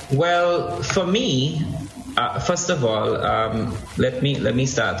 Well, for me, first of all, let me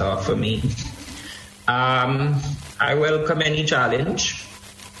start off. For me, I welcome any challenge.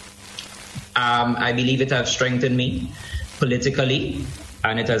 I believe it has strengthened me politically,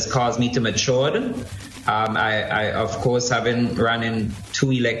 and it has caused me to mature. I of course, having run in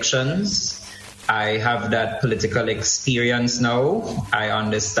 2 elections, I have that political experience now. I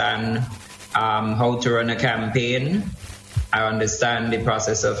understand how to run a campaign. I understand the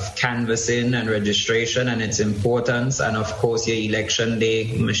process of canvassing and registration and its importance, and of course your election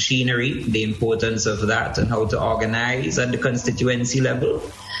day machinery, the importance of that and how to organize at the constituency level.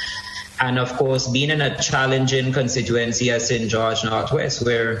 And of course, being in a challenging constituency as St. George Northwest,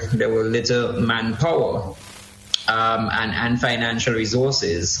 where there were little manpower and financial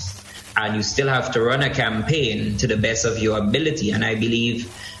resources, and you still have to run a campaign to the best of your ability. And I believe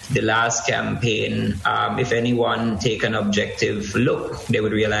the last campaign, if anyone take an objective look, they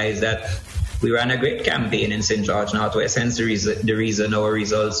would realize that we ran a great campaign in St. George Northwest, hence the reason our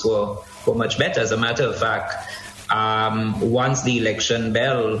results were much better. As a matter of fact, once the election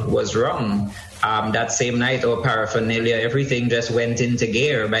bell was rung, that same night, our paraphernalia, everything just went into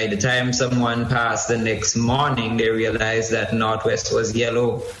gear. By the time someone passed the next morning, they realized that Northwest was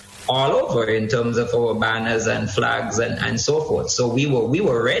yellow all over in terms of our banners and flags and so forth. So we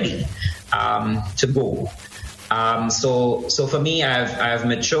were ready to go. So for me, I've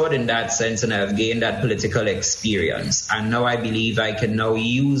matured in that sense, and I've gained that political experience. And now I believe I can now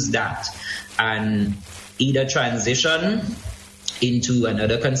use that and either transition into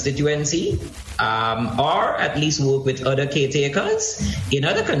another constituency, or at least work with other caretakers in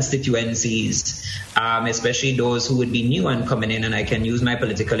other constituencies, especially those who would be new and coming in, and I can use my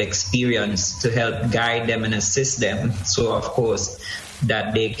political experience to help guide them and assist them. So, of course,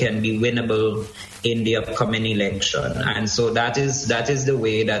 that they can be winnable in the upcoming election. And so that is the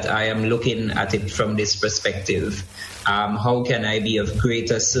way that I am looking at it from this perspective. How can I be of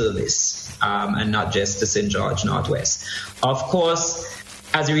greater service and not just to St. George Northwest? Of course,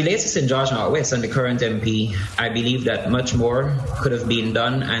 as it relates to St. George Northwest and the current MP, I believe that much more could have been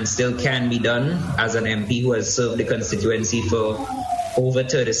done and still can be done as an MP who has served the constituency for over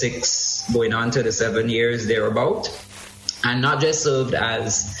 36, going on 37 years thereabout. And not just served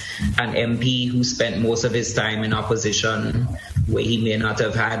as an MP who spent most of his time in opposition where he may not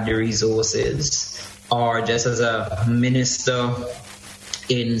have had the resources, or just as a minister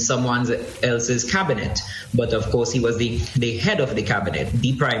in someone else's cabinet. But of course, he was the head of the cabinet,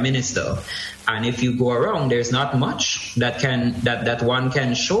 the prime minister. And if you go around, there's not much that one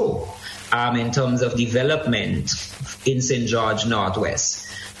can show in terms of development in St. George Northwest.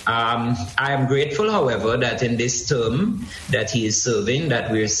 I am grateful, however, that in this term that he is serving,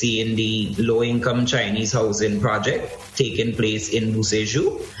 that we're seeing the low-income Chinese housing project taking place in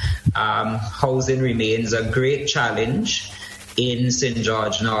Buseju. Housing remains a great challenge in St.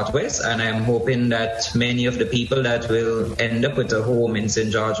 George Northwest, and I'm hoping that many of the people that will end up with a home in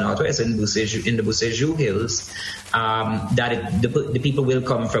St. George Northwest in the Buseju Hills, the people will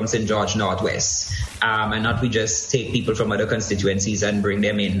come from St. George Northwest, and not we just take people from other constituencies and bring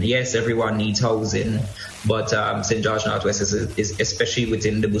them in. Yes, everyone needs housing, but St. George Northwest is especially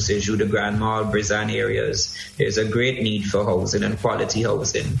within the Buseju, the Grand Mall, Brizan areas. There's a great need for housing and quality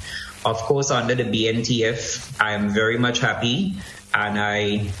housing. Of course, under the BNTF, I am very much happy, and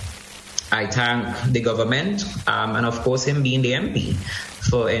I thank the government and, of course, him being the MP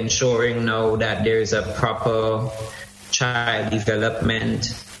for ensuring now that there's a proper child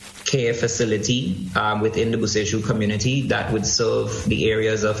development care facility within the Buseju community that would serve the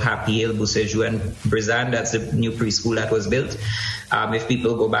areas of Happy Hill, Buseju, and Brizan. That's the new preschool that was built. If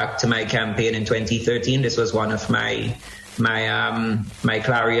people go back to my campaign in 2013, this was one of my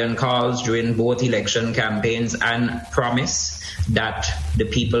clarion calls during both election campaigns, and promise that the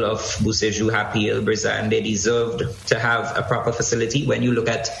people of Buseju, Happy Hill, Brizan, they deserved to have a proper facility. When you look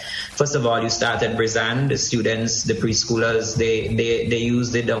at, first of all, you start at Brizan, the students, the preschoolers, they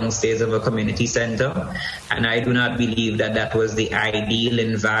use the downstairs of a community center, and I do not believe that was the ideal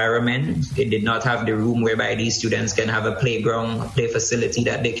environment. It did not have the room whereby these students can have a playground, play facility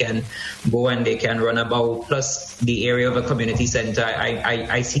that they can go and they can run about, plus the area of a community center.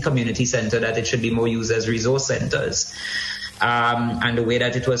 I see community center that it should be more used as resource centers. And the way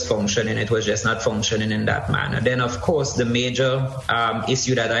that it was functioning, it was just not functioning in that manner. Then, of course, the major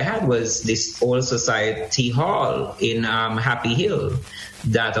issue that I had was this old society hall in Happy Hill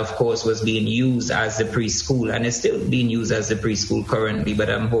that, of course, was being used as the preschool, and is still being used as the preschool currently. But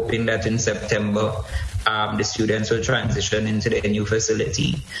I'm hoping that in September, the students will transition into the new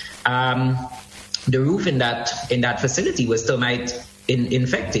facility. The roof in that facility was termite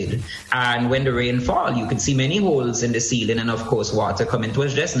infected, and when the rain fall, you could see many holes in the ceiling, and of course water coming. It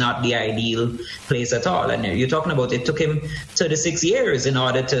was just not the ideal place at all. And you're talking about it took him 36 years in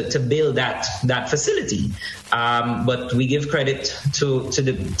order to build that facility. But we give credit to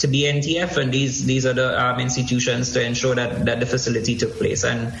BNTF and these other institutions to ensure that the facility took place.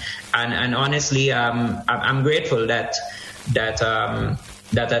 And honestly, I'm grateful that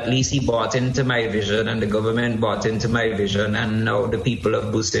at least he bought into my vision, and the government bought into my vision, and now the people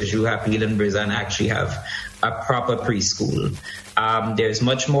of Buseju, Happy Hill, and Brizan actually have a proper preschool. There's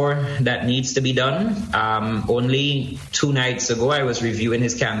much more that needs to be done. Only 2 nights ago, I was reviewing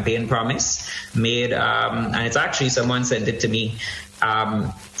his campaign promise made, and it's actually someone sent it to me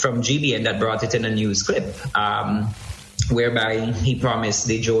from GBN that brought it in a news clip. Whereby he promised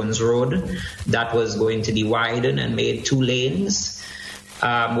the Jones Road that was going to be widened and made 2 lanes.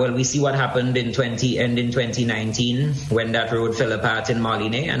 Well, we see what happened in 2019 when that road fell apart in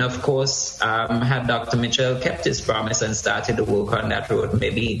Moline. And of course, had Dr. Mitchell kept his promise and started to work on that road,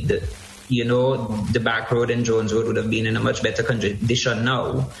 maybe the back road and Jones Road would have been in a much better condition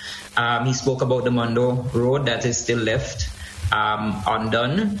now. He spoke about the Mondo Road that is still left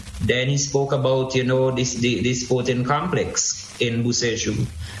undone. Then he spoke about, this sporting complex in Buseju.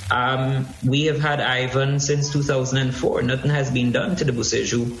 We have had Ivan since 2004. Nothing has been done to the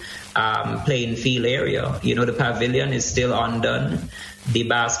Buseju playing field area. The pavilion is still undone. The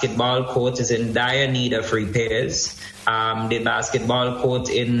basketball court is in dire need of repairs. The basketball court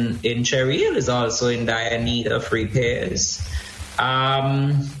in Cherry Hill is also in dire need of repairs.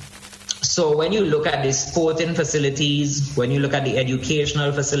 So when you look at the sporting facilities, when you look at the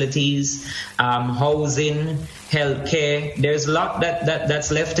educational facilities, housing, healthcare, there's a lot that's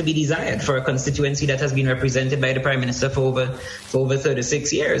left to be desired for a constituency that has been represented by the Prime Minister for over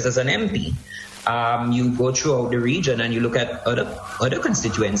 36 years as an MP. You go throughout the region and you look at other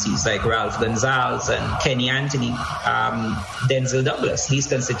constituencies like Ralph Gonzalez and Kenny Anthony, Denzel Douglas, these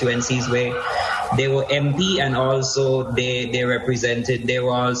constituencies where they were MP and also they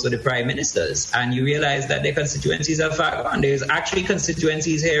were also the prime ministers. And you realize that their constituencies are far gone. There's actually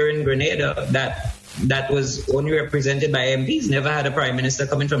constituencies here in Grenada that was only represented by MPs, never had a prime minister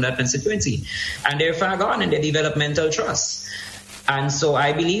coming from that constituency. And they're far gone in their developmental trusts. And so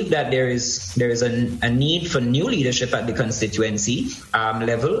I believe that there is a need for new leadership at the constituency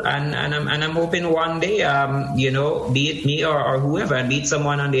level, and I'm hoping one day, be it me or whoever, and be it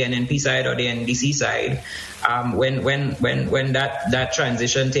someone on the NNP side or the NDC side, when that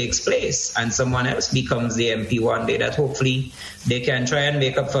transition takes place and someone else becomes the MP one day, that hopefully they can try and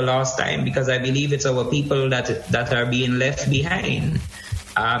make up for lost time, because I believe it's our people that are being left behind.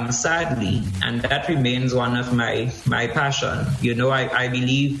 Sadly, and that remains one of my passion. I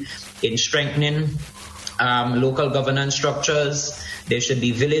believe in strengthening local governance structures. There should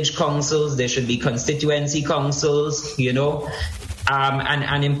be village councils, there should be constituency councils,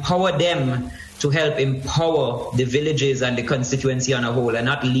 and empower them to help empower the villages and the constituency on a whole, and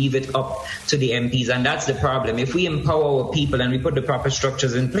not leave it up to the MPs. And that's the problem. If we empower our people and we put the proper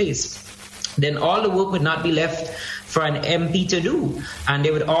structures in place, then all the work would not be left for an MP to do, and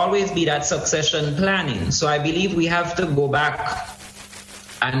there would always be that succession planning. So I believe we have to go back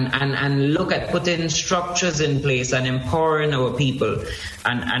and look at putting structures in place and empowering our people.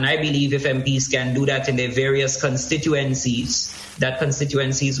 And I believe if MPs can do that in their various constituencies, that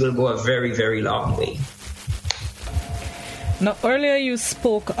constituencies will go a very, very long way. Now, earlier you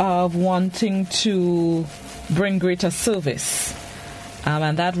spoke of wanting to bring greater service.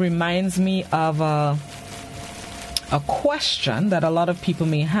 And that reminds me of a question that a lot of people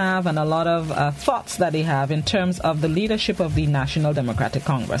may have, and a lot of thoughts that they have in terms of the leadership of the National Democratic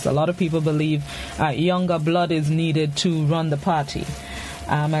Congress. A lot of people believe younger blood is needed to run the party.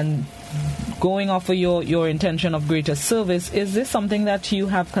 And going off of your intention of greater service, is this something that you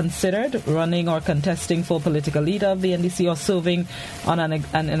have considered, running or contesting for political leader of the NDC, or serving on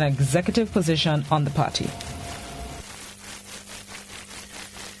an executive position on the party?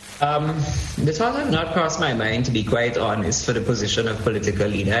 The thought have not crossed my mind, to be quite honest, for the position of political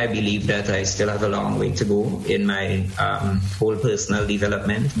leader. I believe that I still have a long way to go in my whole personal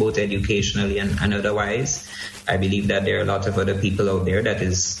development, both educationally and otherwise. I believe that there are a lot of other people out there that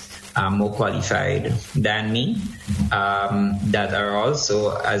is more qualified than me, that are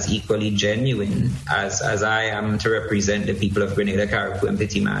also as equally genuine as I am to represent the people of Grenada, Carriacou, and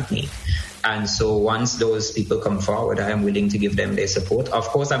Petit Martinique. And so once those people come forward, I am willing to give them their support. Of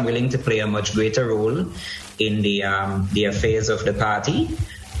course, I'm willing to play a much greater role in the affairs of the party.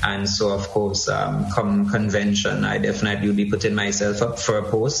 And so, of course, come convention, I definitely will be putting myself up for a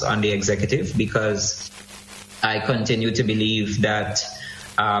post on the executive, because I continue to believe that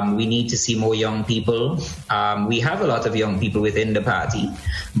we need to see more young people. We have a lot of young people within the party,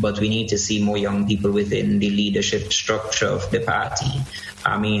 but we need to see more young people within the leadership structure of the party.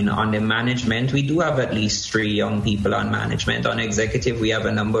 I mean, on the management, we do have at least 3 young people on management. On executive, we have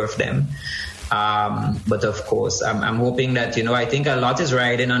a number of them. But of course, I'm hoping that, I think a lot is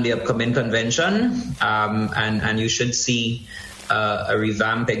riding on the upcoming convention, and you should see a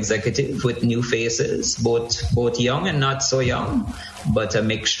revamped executive with new faces, both young and not so young, but a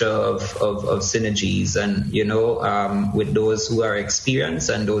mixture of synergies, and with those who are experienced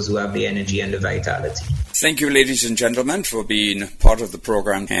and those who have the energy and the vitality. Thank you, ladies and gentlemen, for being part of the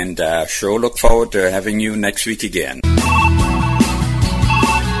program, and sure look forward to having you next week again.